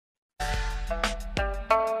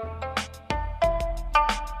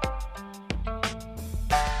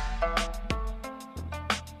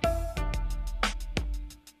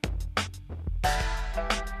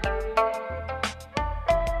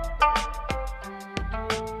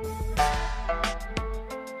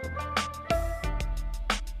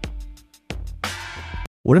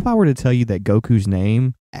What if I were to tell you that Goku's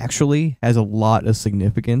name actually has a lot of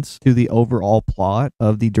significance to the overall plot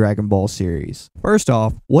of the Dragon Ball series? First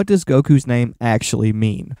off, what does Goku's name actually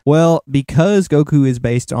mean? Well, because Goku is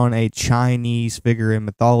based on a Chinese figure in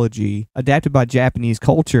mythology adapted by Japanese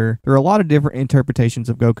culture, there are a lot of different interpretations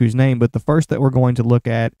of Goku's name, but the first that we're going to look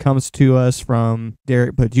at comes to us from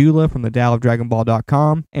Derek Pajula from the Tao of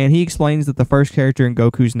DragonBall.com, and he explains that the first character in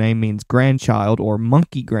Goku's name means grandchild or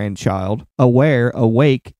monkey grandchild. Aware,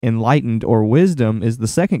 awake, enlightened, or wisdom is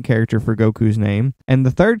the second character for Goku's name, and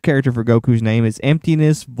the third character for Goku's name is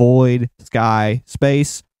emptiness, void, sky,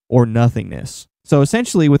 space, or nothingness. So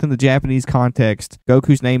essentially, within the Japanese context,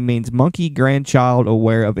 Goku's name means monkey grandchild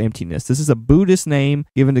aware of emptiness. This is a Buddhist name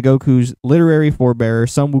given to Goku's literary forebearer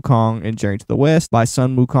Sun Wukong in Journey to the West by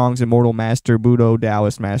Sun Wukong's immortal master Budo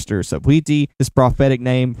Taoist master Subhuti. This prophetic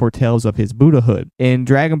name foretells of his Buddhahood. In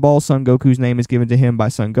Dragon Ball, Son Goku's name is given to him by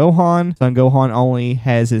Son Gohan. Son Gohan only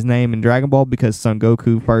has his name in Dragon Ball because Son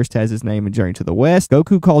Goku first has his name in Journey to the West.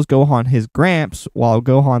 Goku calls Gohan his Gramps, while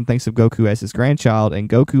Gohan thinks of Goku as his grandchild, and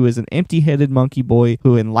Goku is an empty-headed monkey boy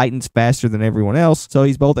who enlightens faster than everyone else, so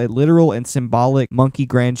he's both a literal and symbolic monkey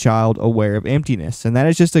grandchild aware of emptiness. And that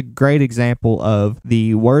is just a great example of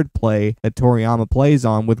the wordplay that Toriyama plays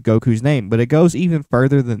on with Goku's name, but it goes even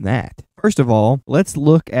further than that. First of all, let's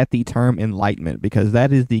look at the term enlightenment, because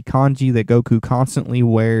that is the kanji that Goku constantly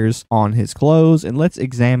wears on his clothes, and let's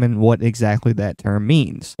examine what exactly that term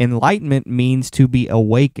means. Enlightenment means to be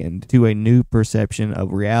awakened to a new perception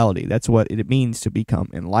of reality. That's what it means to become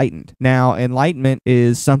enlightened. Now, enlightenment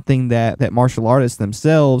is something that martial artists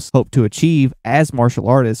themselves hope to achieve as martial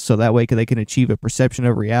artists, so that way they can achieve a perception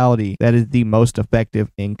of reality that is the most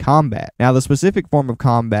effective in combat. Now, the specific form of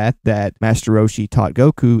combat that Master Roshi taught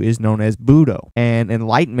Goku is known as Budo, and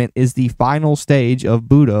enlightenment is the final stage of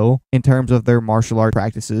Budo in terms of their martial art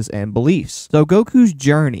practices and beliefs. So Goku's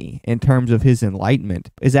journey in terms of his enlightenment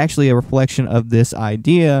is actually a reflection of this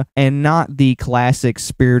idea and not the classic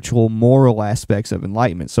spiritual moral aspects of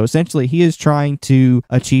enlightenment. So essentially he is trying to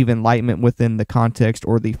achieve enlightenment within the context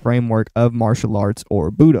or the framework of martial arts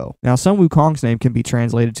or Budo. Now, Sun Wukong's name can be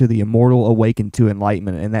translated to the immortal awakened to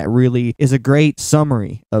enlightenment, and that really is a great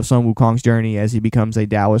summary of Sun Wukong's journey as he becomes a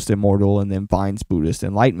Taoist immortal and then finds Buddhist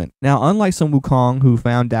enlightenment. Now, unlike Sun Wukong, who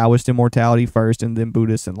found Taoist immortality first and then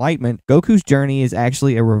Buddhist enlightenment, Goku's journey is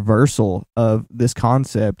actually a reversal of this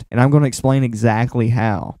concept, and I'm going to explain exactly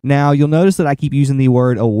how. Now, you'll notice that I keep using the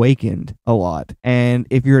word awakened a lot, and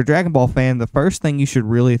if you're a Dragon Ball fan, the first thing you should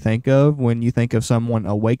really think of when you think of someone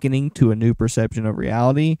awakening to a new perception of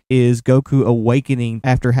reality is Goku awakening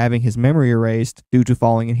after having his memory erased due to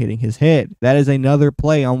falling and hitting his head. That is another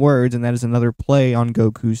play on words, and that is another play on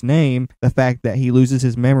Goku's name, the fact that he loses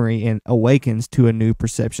his memory and awakens to a new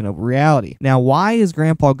perception of reality. Now, why is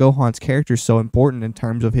Grandpa Gohan's character so important in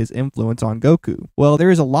terms of his influence on Goku? Well, there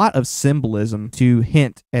is a lot of symbolism to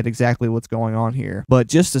hint at exactly what's going on here, but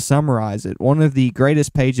just to summarize it, one of the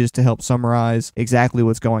greatest pages to help summarize exactly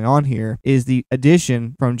what's going on here is the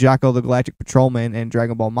addition from Jocko the Galactic Patrolman and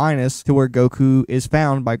Dragon Ball Minus to where Goku is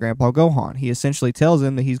found by Grandpa Gohan. He essentially tells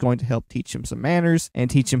him that he's going to help teach him some manners and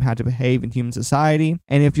teach him how to behave in human society,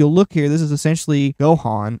 and if you'll look here, this is essentially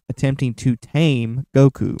Gohan attempting to tame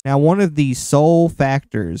Goku. Now, one of the sole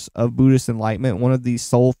factors of Buddhist enlightenment, one of the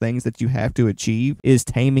sole things that you have to achieve is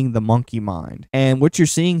taming the monkey mind. And what you're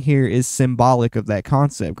seeing here is symbolic of that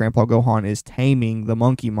concept. Grandpa Gohan is taming the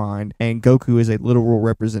monkey mind, and Goku is a literal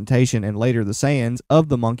representation, and later the Saiyans, of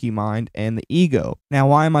the monkey mind and the ego. Now,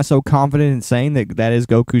 why am I so confident in saying that that is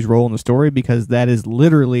Goku's role in the story? Because that is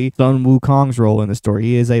literally Sun Wukong's role in the story.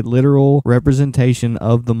 He is a literal representation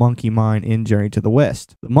of the monkey mind in Journey to the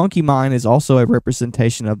West. The monkey mind is also a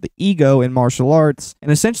representation of the ego in martial arts,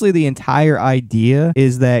 and essentially the entire idea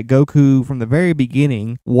is that Goku, from the very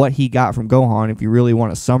beginning, what he got from Gohan, if you really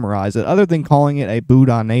want to summarize it, other than calling it a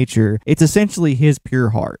Buddha nature, it's essentially his pure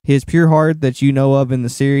heart. His pure heart that you know of in the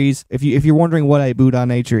series. If you're wondering what a Buddha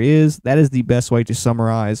nature is, that is the best way to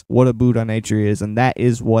summarize what a Buddha nature is, and that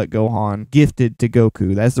is what Gohan gifted to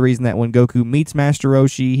Goku. That's the reason that when Goku meets Master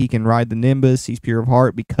Roshi, he can ride the Nimbus, he's pure of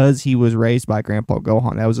heart, because he was raised by Grandpa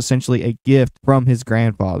Gohan. That was essentially a gift from his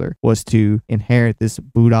grandfather, was to inherit this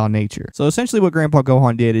Buddha nature. So essentially what Grandpa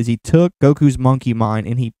Gohan did is he took Goku's monkey mind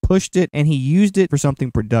and he pushed it and he used it for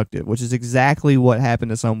something productive, which is exactly what happened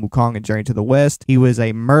to Sun Wukong in Journey to the West. He was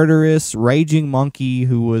a murderous, raging monkey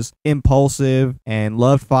who was impulsive and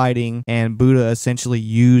loved fighting, and Buddha essentially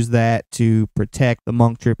used that to protect the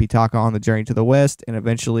monk Tripitaka on the Journey to the West, and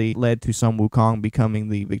eventually led to Sun Wukong becoming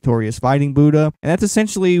the victorious fighting Buddha. And that's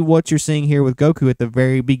essentially essentially what you're seeing here with Goku at the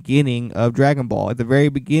very beginning of Dragon Ball. At the very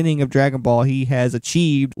beginning of Dragon Ball, he has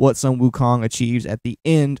achieved what Sun Wukong achieves at the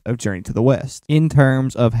end of Journey to the West in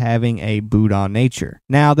terms of having a Buddha nature.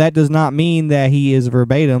 Now, that does not mean that he is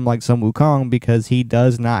verbatim like Sun Wukong, because he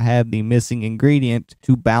does not have the missing ingredient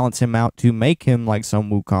to balance him out to make him like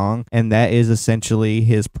Sun Wukong, and that is essentially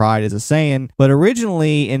his pride as a Saiyan. But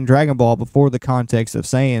originally in Dragon Ball, before the context of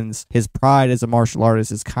Saiyans, his pride as a martial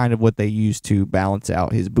artist is kind of what they used to balance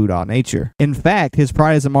out his Buddha nature. In fact, his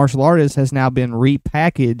pride as a martial artist has now been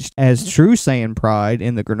repackaged as True Saiyan pride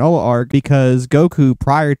in the Granola arc, because Goku,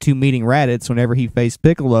 prior to meeting Raditz, whenever he faced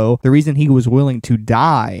Piccolo, the reason he was willing to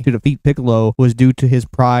die to defeat Piccolo was due to his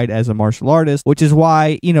pride as a martial artist, which is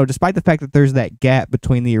why, despite the fact that there's that gap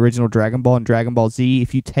between the original Dragon Ball and Dragon Ball Z,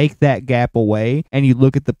 if you take that gap away and you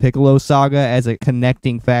look at the Piccolo saga as a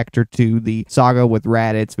connecting factor to the saga with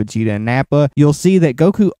Raditz, Vegeta, and Nappa, you'll see that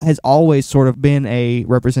Goku has always sort of been a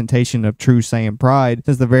representation of True Saiyan pride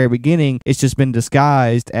since the very beginning. It's just been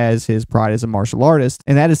disguised as his pride as a martial artist,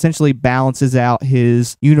 and that essentially balances out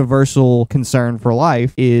his universal concern for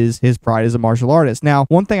life, is his pride as a martial artist. Now,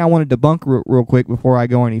 one thing I want to debunk real quick before I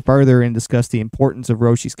go any further and discuss the importance of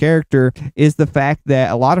Roshi's character is the fact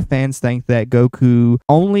that a lot of fans think that Goku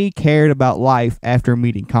only cared about life after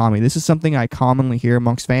meeting Kami. This is something I commonly hear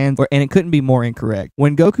amongst fans, and it couldn't be more incorrect.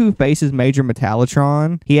 When Goku faces Major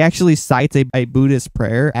Metallatron, he actually cites a Buddhist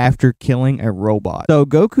prayer after killing a robot. So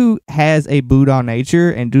Goku has a Buddha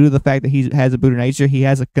nature, and due to the fact that he has a Buddha nature, he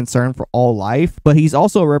has a concern for all life, but he's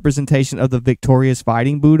also a representation of the victorious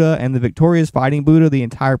fighting Buddha, and the victorious fighting Buddha, the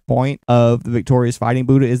entire point of the victorious fighting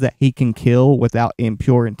Buddha is that he can kill without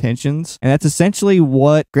impure intentions, and that's essentially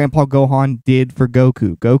what Grandpa Gohan did for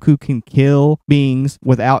Goku. Goku can kill beings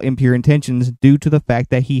without impure intentions due to the fact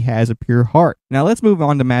that he has a pure heart. Now let's move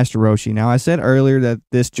on to Master Roshi. Now I said earlier that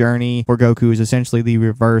this journey for Goku is essentially the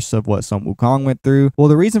reverse of what Sun Wukong went through. Well,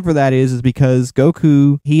 the reason for that is because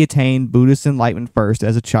Goku, he attained Buddhist enlightenment first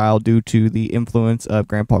as a child due to the influence of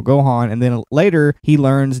Grandpa Gohan, and then later he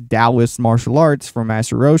learns Taoist martial arts from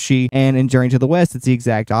Master Roshi, and in Journey to the West it's the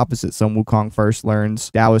exact opposite. Sun Wukong first learns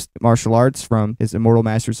Taoist martial arts from his immortal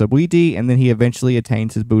master Subwiti, and then he eventually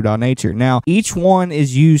attains his Buddha nature. Now, each one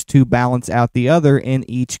is used to balance out the other in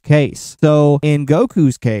each case. So in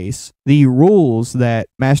Goku's case, the rules that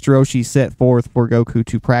Master Roshi set forth for Goku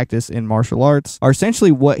to practice in martial arts are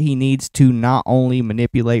essentially what he needs to not only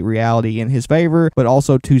manipulate reality in his favor, but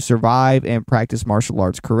also to survive and practice martial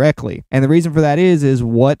arts correctly. And the reason for that is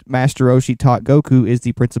what Master Roshi taught Goku is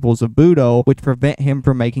the principles of Budo, which prevent him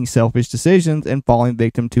from making selfish decisions and falling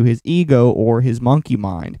victim to his ego or his monkey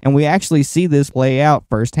mind. And we actually see this play out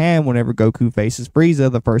firsthand whenever Goku faces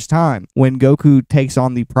Frieza the first time. When Goku takes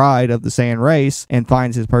on the pride of the Saiyan race and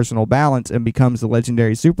finds his personal balance and becomes the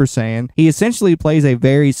legendary Super Saiyan, he essentially plays a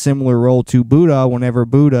very similar role to Buddha whenever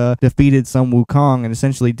Buddha defeated Sun Wukong and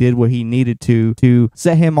essentially did what he needed to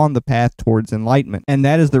set him on the path towards enlightenment. And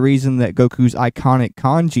that is the reason that Goku's iconic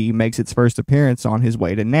kanji makes its first appearance on his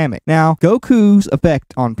way to Namek. Now, Goku's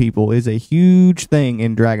effect on people is a huge thing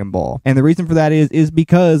in Dragon Ball, and the reason for that is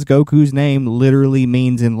because Goku's name literally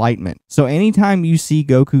means enlightenment. So anytime you see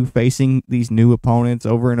Goku facing these new opponents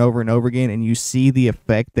over and over and over again, and you see the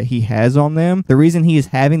effect that he has on them, the reason he is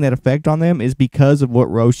having that effect on them is because of what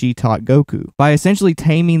Roshi taught Goku. By essentially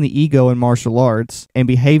taming the ego in martial arts and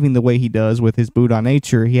behaving the way he does with his Buddha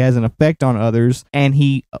nature, he has an effect on others, and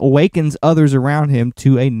he awakens others around him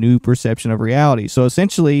to a new perception of reality. So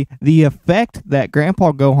essentially, the effect that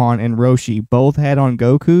Grandpa Gohan and Roshi both had on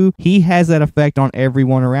Goku, he has that effect on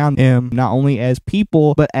everyone around him, not only as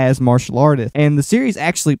people, but as martial artists. And the series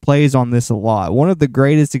actually plays on this a lot. One of the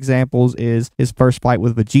greatest examples is his first fight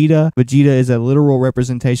with Vegeta. Vegeta is a literal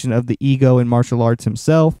representation of the ego in martial arts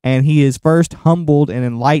himself, and he is first humbled and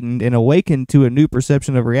enlightened and awakened to a new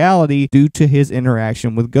perception of reality due to his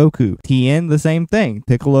interaction with Goku. Tien, the same thing.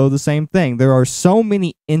 Piccolo, the same thing. There are so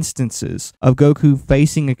many instances of Goku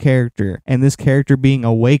facing a character and this character being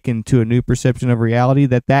awakened to a new perception of reality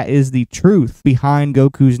that is the truth behind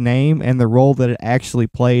Goku's name and the role that it actually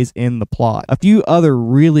plays in the plot. A few other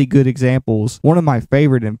really good examples, one of my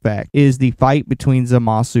favorite in fact, is the fight between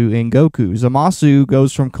Zamasu and Goku. Zamasu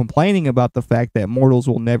goes from complaining about the fact that mortals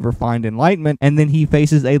will never find enlightenment, and then he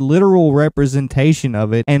faces a literal representation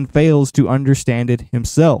of it and fails to understand it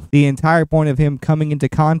himself. The entire point of him coming into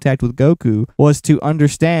contact with Goku was to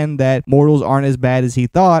understand that mortals aren't as bad as he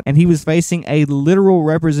thought, and he was facing a literal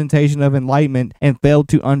representation of enlightenment and failed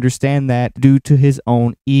to understand that due to his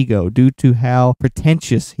own ego, due to how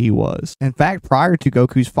pretentious he was. In fact, prior to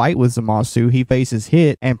Goku's fight with Zamasu, he faces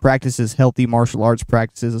Hit and practices healthy martial arts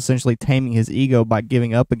practices is essentially taming his ego by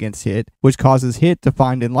giving up against Hit, which causes Hit to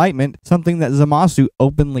find enlightenment, something that Zamasu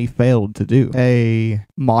openly failed to do. A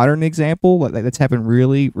modern example that's happened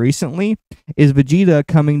really recently is Vegeta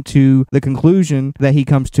coming to the conclusion that he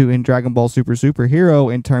comes to in Dragon Ball Super Hero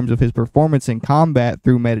in terms of his performance in combat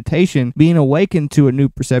through meditation, being awakened to a new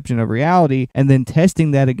perception of reality, and then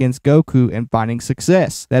testing that against Goku and finding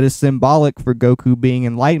success. That is symbolic for Goku being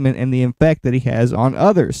enlightenment and the effect that he has on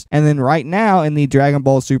others. And then right now in the Dragon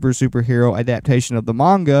Ball Super Hero adaptation of the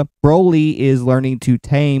manga, Broly is learning to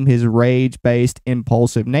tame his rage-based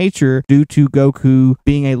impulsive nature due to Goku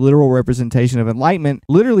being a literal representation of enlightenment,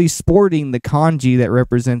 literally sporting the kanji that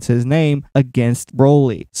represents his name against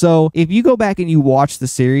Broly. So if you go back and you watch the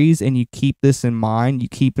series and you keep this in mind, you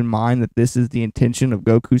keep in mind that this is the intention of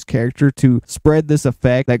Goku's character to spread this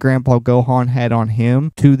effect that Grandpa Gohan had on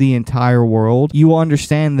him to the entire world, you will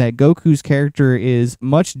understand that Goku's character is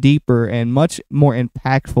much deeper and much more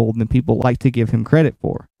impactful than people like to give him credit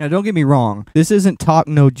for. Now, don't get me wrong, this isn't talk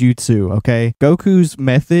no jutsu, okay? Goku's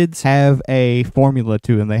methods have a formula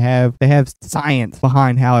to them. They have science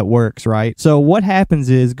behind how it works, right? So what happens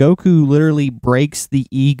is Goku literally breaks the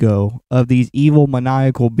ego of these evil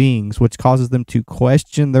maniacal beings, which causes them to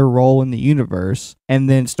question their role in the universe and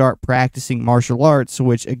then start practicing martial arts,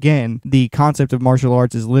 which again, the concept of martial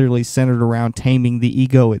arts is literally centered around taming the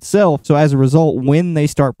ego itself. So as a result, when they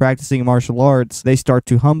start practicing martial arts, they start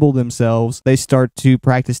to humble themselves, they start to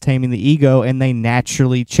practice taming the ego, and they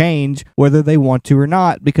naturally change whether they want to or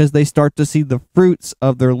not, because they start to see the fruits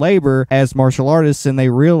of their labor as martial artists and they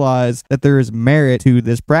realize that there is merit to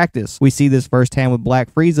this practice. We see this firsthand with Black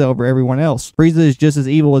Frieza over everyone else. Frieza is just as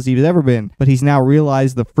evil as he's ever been, but he's now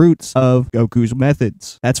realized the fruits of Goku's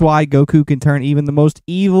methods. That's why Goku can turn even the most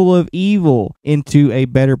evil of evil into a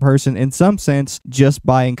better person in some sense just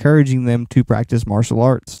by encouraging them to practice martial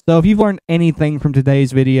arts. So if you've learned anything from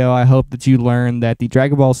today's video, I hope that you learned that the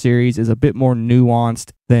Dragon Ball series is a bit more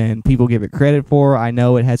nuanced than people give it credit for. I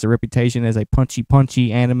know it has a reputation as a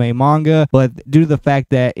punchy anime manga, but due to the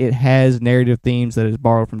fact that it has narrative themes that is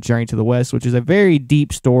borrowed from Journey to the West, which is a very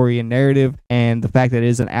deep story and narrative, and the fact that it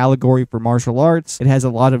is an allegory for martial arts, it has a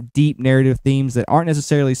lot of deep narrative themes that aren't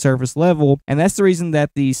necessarily surface level, and that's the reason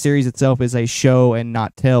that the series itself is a show and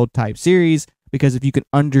not tell type series. Because if you can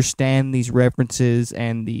understand these references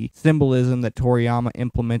and the symbolism that Toriyama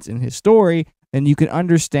implements in his story, then you can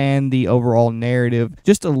understand the overall narrative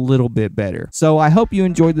just a little bit better. So I hope you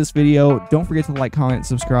enjoyed this video. Don't forget to like, comment, and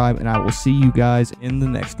subscribe, and I will see you guys in the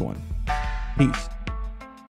next one. Peace.